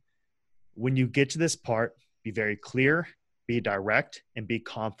mumbling. When you get to this part, be very clear, be direct, and be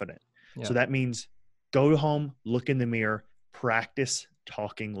confident. Yeah. So that means go home, look in the mirror, practice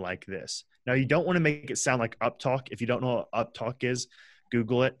talking like this. Now, you don't want to make it sound like uptalk. If you don't know what uptalk is,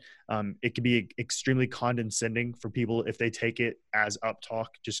 Google it. It can be extremely condescending for people if they take it as uptalk.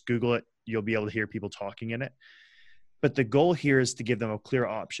 Just Google it. You'll be able to hear people talking in it. But the goal here is to give them a clear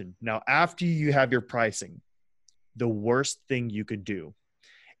option. Now, after you have your pricing, the worst thing you could do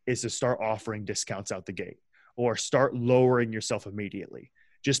is to start offering discounts out the gate or start lowering yourself immediately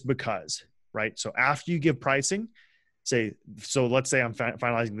just because, right? So after you give pricing, so let's say I'm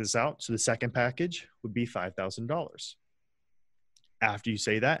finalizing this out. So the second package would be $5,000. After you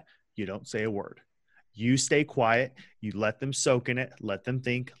say that, you don't say a word. You stay quiet. You let them soak in it, let them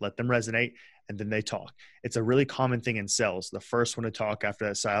think, let them resonate, and then they talk. It's a really common thing in sales. The first one to talk after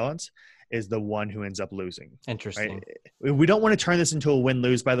that silence is the one who ends up losing. Interesting. Right? We don't want to turn this into a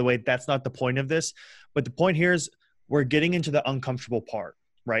win-lose, by the way. That's not the point of this. But the point here is we're getting into the uncomfortable part,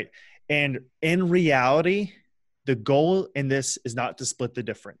 right? And in reality, the goal in this is not to split the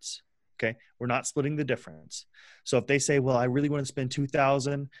difference. Okay. We're not splitting the difference. So if they say, well, I really want to spend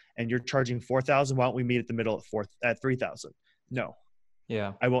 $2,000 and you're charging $4,000, why don't we meet at the middle at $3,000? No.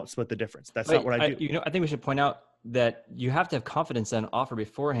 Yeah. I won't split the difference. That's not what I do. I think we should point out that you have to have confidence in an offer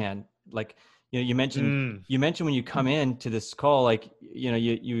beforehand. Like, you mentioned when you come in to this call, like, you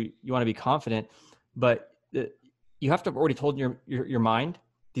want to be confident, but you have to have already told your mind,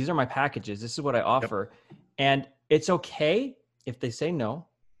 these are my packages. This is what I offer. Yep. And it's okay if they say no,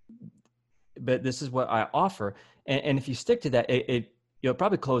 but this is what I offer. And if you stick to that, you'll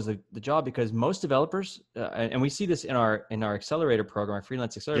probably close the job, because most developers, and we see this in our accelerator program, our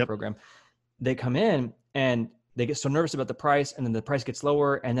freelance accelerator program, they come in and they get so nervous about the price, and then the price gets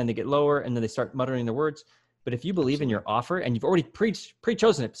lower, and then they get lower, and then they start muttering their words. But if you believe in your offer and you've already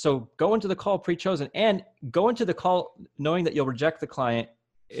pre-chosen it, so go into the call pre-chosen, and go into the call knowing that you'll reject the client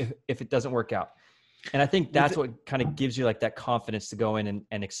if it doesn't work out. And I think that's what kind of gives you like that confidence to go in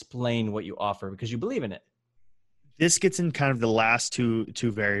and explain what you offer, because you believe in it. This gets in kind of the last two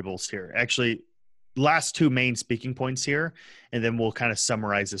variables here. Actually, last two main speaking points here, and then we'll kind of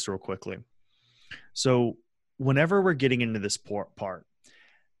summarize this real quickly. So whenever we're getting into this part,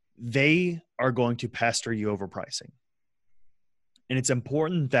 they are going to pester you over pricing. And it's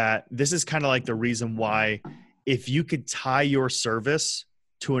important that this is kind of like the reason why, if you could tie your service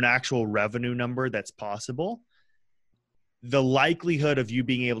to an actual revenue number that's possible, the likelihood of you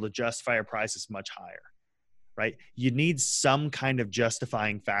being able to justify a price is much higher, right? You need some kind of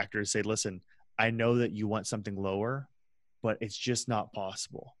justifying factor to say, listen, I know that you want something lower, but it's just not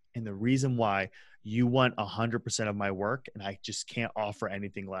possible. And the reason why you want 100% of my work and I just can't offer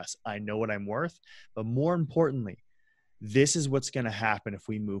anything less. I know what I'm worth, but more importantly, this is what's going to happen if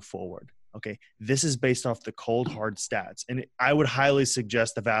we move forward. Okay. This is based off the cold, hard stats. And I would highly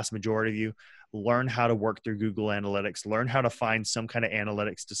suggest the vast majority of you learn how to work through Google Analytics, learn how to find some kind of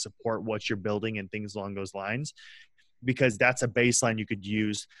analytics to support what you're building and things along those lines, because that's a baseline you could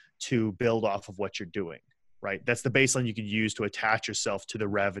use to build off of what you're doing, right? That's the baseline you could use to attach yourself to the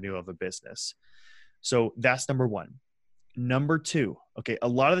revenue of a business. So that's number one. Number two, okay, a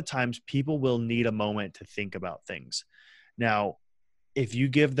lot of the times people will need a moment to think about things. Now, if you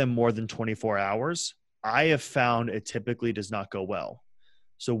give them more than 24 hours, I have found it typically does not go well.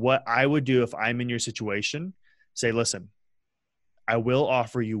 So what I would do if I'm in your situation, say, listen, I will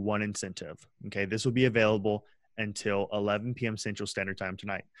offer you one incentive. Okay, this will be available until 11 p.m. Central Standard Time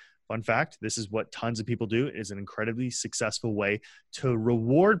tonight. Fun fact, this is what tons of people do. It is an incredibly successful way to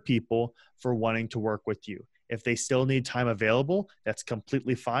reward people for wanting to work with you. If they still need time available, that's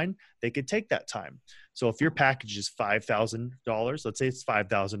completely fine. They could take that time. So if your package is $5,000, let's say it's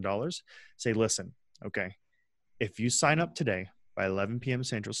 $5,000, say, listen, okay, if you sign up today by 11 p.m.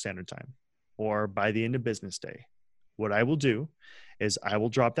 Central Standard Time or by the end of business day, what I will do is I will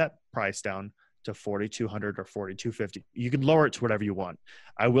drop that price down to $4,200 or $4,250. You can lower it to whatever you want.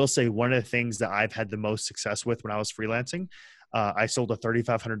 I will say one of the things that I've had the most success with when I was freelancing, I sold a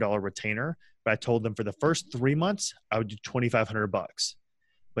 $3,500 retainer, but I told them for the first 3 months, I would do $2,500,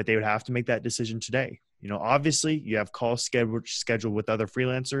 but they would have to make that decision today. You know, obviously you have calls scheduled with other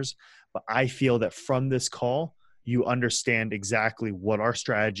freelancers, but I feel that from this call, you understand exactly what our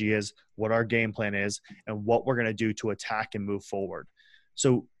strategy is, what our game plan is, and what we're going to do to attack and move forward.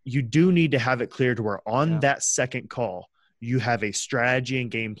 So you do need to have it clear to where on that second call, you have a strategy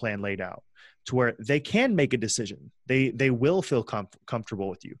and game plan laid out to where they can make a decision. They will feel comfortable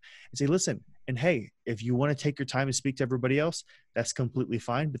with you and say, listen, and hey, if you want to take your time and speak to everybody else, that's completely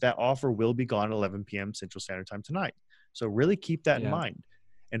fine. But that offer will be gone at 11 p.m. Central Standard Time tonight. So really keep that in mind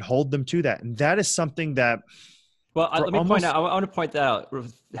and hold them to that. And that is something that, well, let me point out, I want to point that out,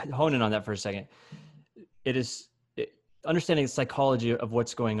 hone in on that for a second. It is understanding the psychology of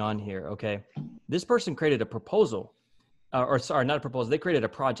what's going on here. Okay. This person created a proposal or sorry, not a proposal. They created a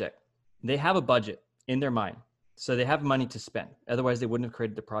project. They have a budget in their mind. So they have money to spend. Otherwise they wouldn't have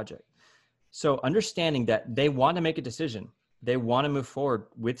created the project. So understanding that they want to make a decision, they want to move forward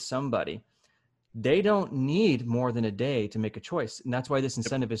with somebody. They don't need more than a day to make a choice. And that's why this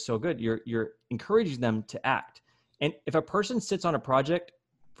incentive is so good. You're encouraging them to act. And if a person sits on a project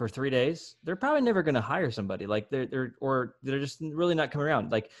for 3 days, they're probably never going to hire somebody. Like they're just really not coming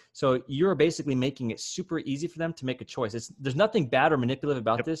around. Like, so you're basically making it super easy for them to make a choice. There's nothing bad or manipulative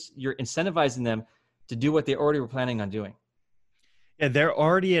about this. You're incentivizing them to do what they already were planning on doing. Yeah, they're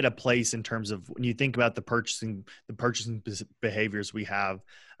already at a place in terms of when you think about the purchasing behaviors we have.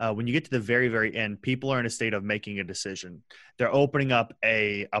 When you get to the very, very end, people are in a state of making a decision. They're opening up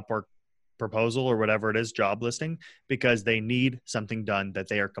a Upwork proposal or whatever it is, job listing, because they need something done that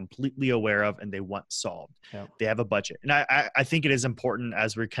they are completely aware of and they want solved. Yeah. They have a budget. And I think it is important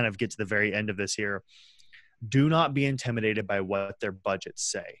as we kind of get to the very end of this here, do not be intimidated by what their budgets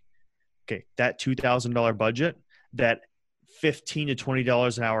say. Okay, that $2,000 budget, that $15 to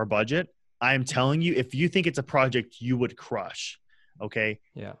 $20 an hour budget, I'm telling you, if you think it's a project you would crush, okay?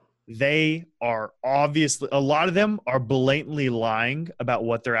 Yeah. They are obviously, a lot of them are blatantly lying about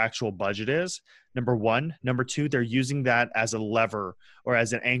what their actual budget is. Number one. Number two, they're using that as a lever or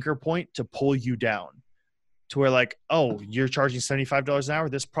as an anchor point to pull you down, to where like, oh, you're charging $75 an hour.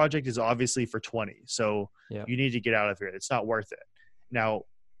 This project is obviously for 20. So Yeah. you need to get out of here. It's not worth it. Now,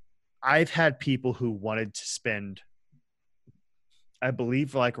 I've had people who wanted to spend, I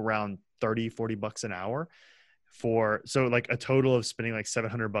believe, like around 30, 40 bucks an hour so like a total of spending like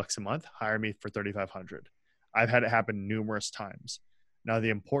 $700 a month, hire me for 3,500. I've had it happen numerous times. Now, the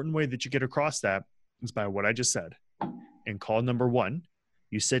important way that you get across that is by what I just said. In call number 1,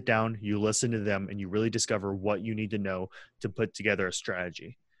 you sit down, you listen to them, and you really discover what you need to know to put together a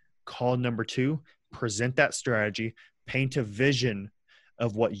strategy. Call number 2, present that strategy, paint a vision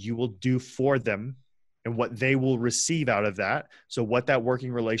of what you will do for them and what they will receive out of that. So what that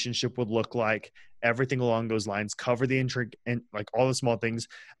working relationship would look like, everything along those lines, cover the and like all the small things.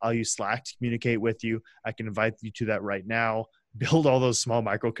 I'll use Slack to communicate with you. I can invite you to that right now. Build all those small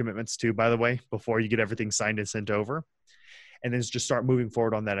micro commitments too, by the way, before you get everything signed and sent over. And then just start moving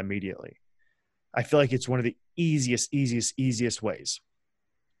forward on that immediately. I feel like it's one of the easiest ways.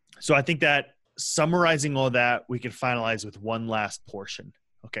 So I think that summarizing all that, we can finalize with one last portion.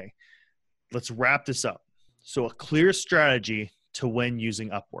 Okay, let's wrap this up. So a clear strategy to win using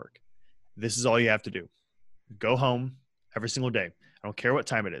Upwork. This is all you have to do. Go home every single day. I don't care what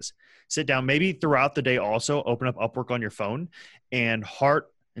time it is. Sit down, maybe throughout the day also, open up Upwork on your phone and heart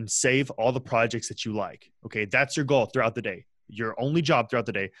and save all the projects that you like. Okay, that's your goal throughout the day. Your only job throughout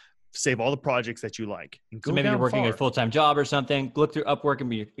the day, save all the projects that you like. And So maybe you're working a full-time job or something. Look through Upwork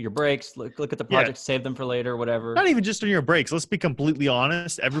and your breaks. Look at the projects, save them for later, whatever. Not even just on your breaks. Let's be completely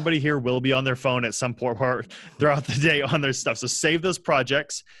honest. Everybody here will be on their phone at some part throughout the day on their stuff. So save those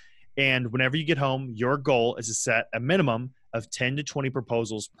projects. And whenever you get home, your goal is to set a minimum of 10 to 20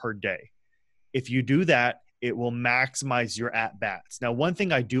 proposals per day. If you do that, it will maximize your at-bats. Now, one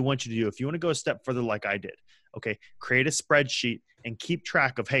thing I do want you to do, if you want to go a step further like I did, okay, create a spreadsheet and keep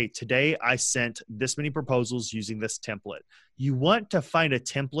track of, hey, today I sent this many proposals using this template. You want to find a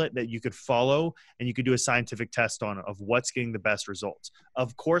template that you could follow and you could do a scientific test on of what's getting the best results.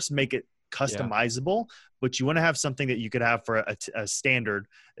 Of course, make it customizable, but you want to have something that you could have for a standard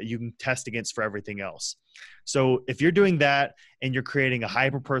that you can test against for everything else. So if you're doing that and you're creating a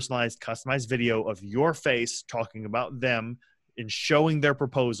hyper-personalized, customized video of your face talking about them and showing their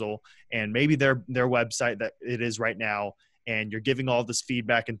proposal and maybe their website that it is right now, and you're giving all this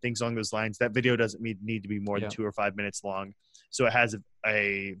feedback and things along those lines, that video doesn't need to be more than 2 or 5 minutes long. So it has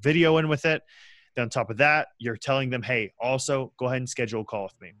a video in with it. Then on top of that, you're telling them, hey, also go ahead and schedule a call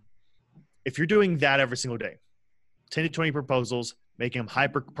with me. If you're doing that every single day, 10 to 20 proposals, making them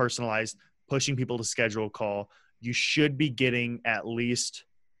hyper-personalized, pushing people to schedule a call, you should be getting at least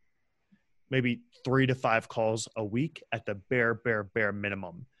maybe 3 to 5 calls a week at the bare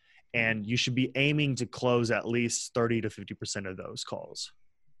minimum. And you should be aiming to close at least 30 to 50% of those calls.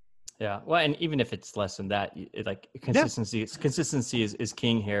 Yeah. Well, and even if it's less than that, consistency is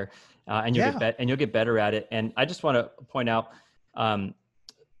king here. And you'll get better at it. And I just want to point out,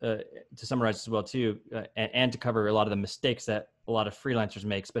 to summarize as well too, and to cover a lot of the mistakes that a lot of freelancers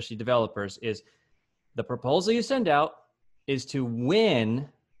make, especially developers, is the proposal you send out is to win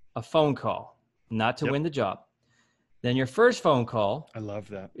a phone call, not to win the job. Then your first phone call, I love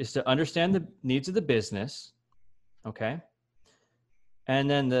that, is to understand the needs of the business. Okay. And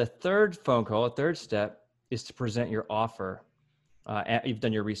then the third phone call, a third step, is to present your offer. You've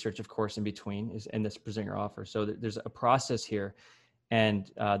done your research, of course, in between, and this present your offer. So there's a process here.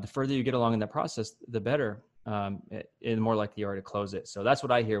 And the further you get along in that process, the better, and the more likely you are to close it. So that's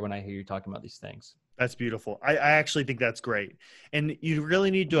what I hear when I hear you talking about these things. That's beautiful. I actually think that's great. And you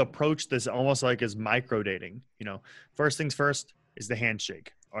really need to approach this almost like as micro dating. You know, first things first is the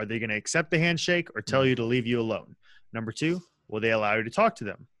handshake. Are they going to accept the handshake or tell you to leave you alone? Number 2, will they allow you to talk to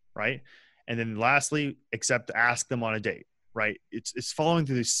them? Right. And then lastly, ask them on a date. Right. It's following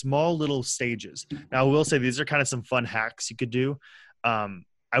through these small little stages. Now, I will say these are kind of some fun hacks you could do.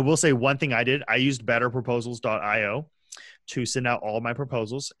 I will say one thing I did, I used betterproposals.io to send out all my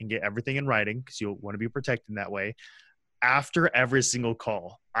proposals and get everything in writing because you'll want to be protected in that way. After every single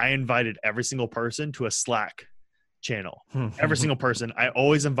call, I invited every single person to a Slack channel. Every single person. I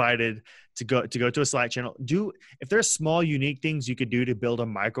always invited to go to a Slack channel. If there's small, unique things you could do to build a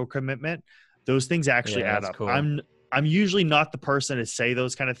micro commitment, those things actually add up. Cool. I'm usually not the person to say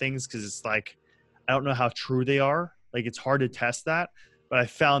those kind of things because it's like, I don't know how true they are. Like it's hard to test that, but I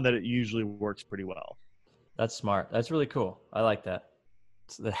found that it usually works pretty well. That's smart. That's really cool. I like that.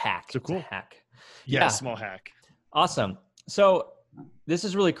 It's the hack. So cool. It's a hack. Yeah, small hack. Awesome. So this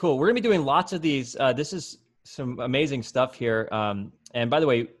is really cool. We're going to be doing lots of these. This is some amazing stuff here. And by the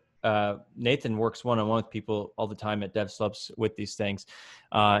way, Nathan works one-on-one with people all the time at DevSlopes with these things.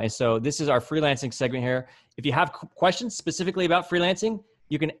 And so this is our freelancing segment here. If you have questions specifically about freelancing,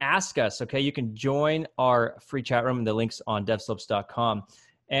 you can ask us, okay? You can join our free chat room, and the link's on devslopes.com.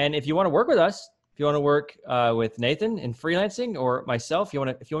 And if you want to work with us, if you want to work with Nathan in freelancing, or myself, if you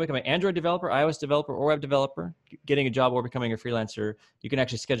want to become an Android developer, iOS developer, or web developer, getting a job or becoming a freelancer, you can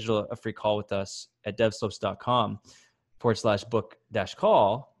actually schedule a free call with us at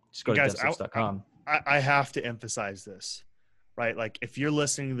devslopes.com/book-call. Just go to devslopes.com. I have to emphasize this, right? Like, if you're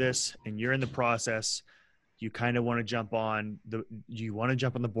listening to this and you're in the process, you kind of want to jump on the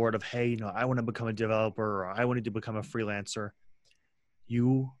board of, hey, I want to become a developer, or I wanted to become a freelancer.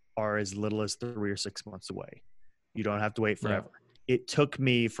 You are as little as 3 or 6 months away. You don't have to wait forever. Yeah. It took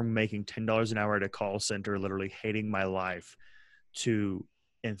me from making $10 an hour at a call center, literally hating my life, to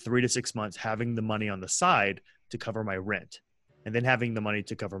in 3 to 6 months having the money on the side to cover my rent, and then having the money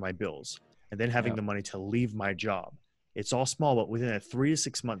to cover my bills, and then having the money to leave my job. It's all small, but within a 3 to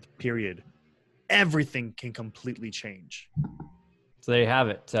 6 month period, everything can completely change. So there you have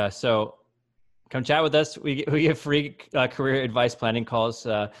it. So come chat with us. We give free career advice planning calls.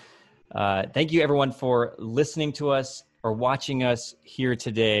 Thank you, everyone, for listening to us or watching us here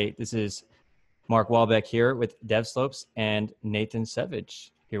today. This is Mark Wahlbeck here with DevSlopes, and Nathan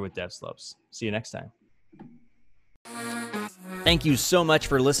Savage here with DevSlopes. See you next time. Thank you so much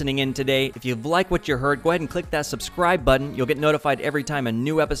for listening in today. If you've liked what you heard, go ahead and click that subscribe button. You'll get notified every time a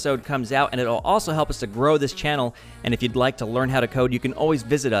new episode comes out, and it'll also help us to grow this channel. And if you'd like to learn how to code, you can always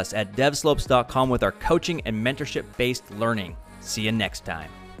visit us at devslopes.com with our coaching and mentorship-based learning. See you next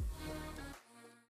time.